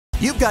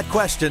You've got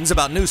questions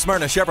about New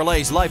Smyrna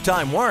Chevrolet's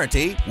lifetime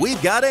warranty?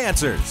 We've got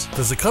answers.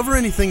 Does it cover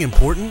anything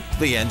important?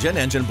 The engine,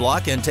 engine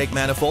block, intake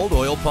manifold,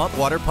 oil pump,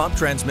 water pump,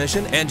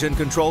 transmission, engine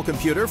control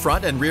computer,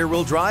 front and rear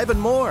wheel drive,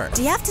 and more.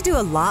 Do you have to do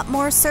a lot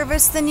more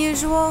service than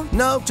usual?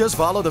 No, just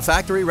follow the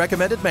factory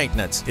recommended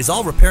maintenance. Is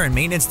all repair and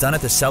maintenance done at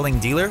the selling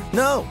dealer?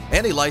 No,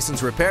 any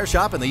licensed repair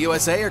shop in the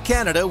USA or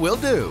Canada will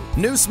do.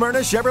 New Smyrna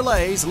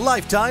Chevrolet's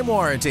lifetime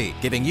warranty,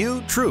 giving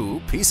you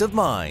true peace of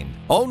mind.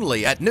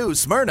 Only at New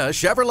Smyrna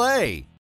Chevrolet.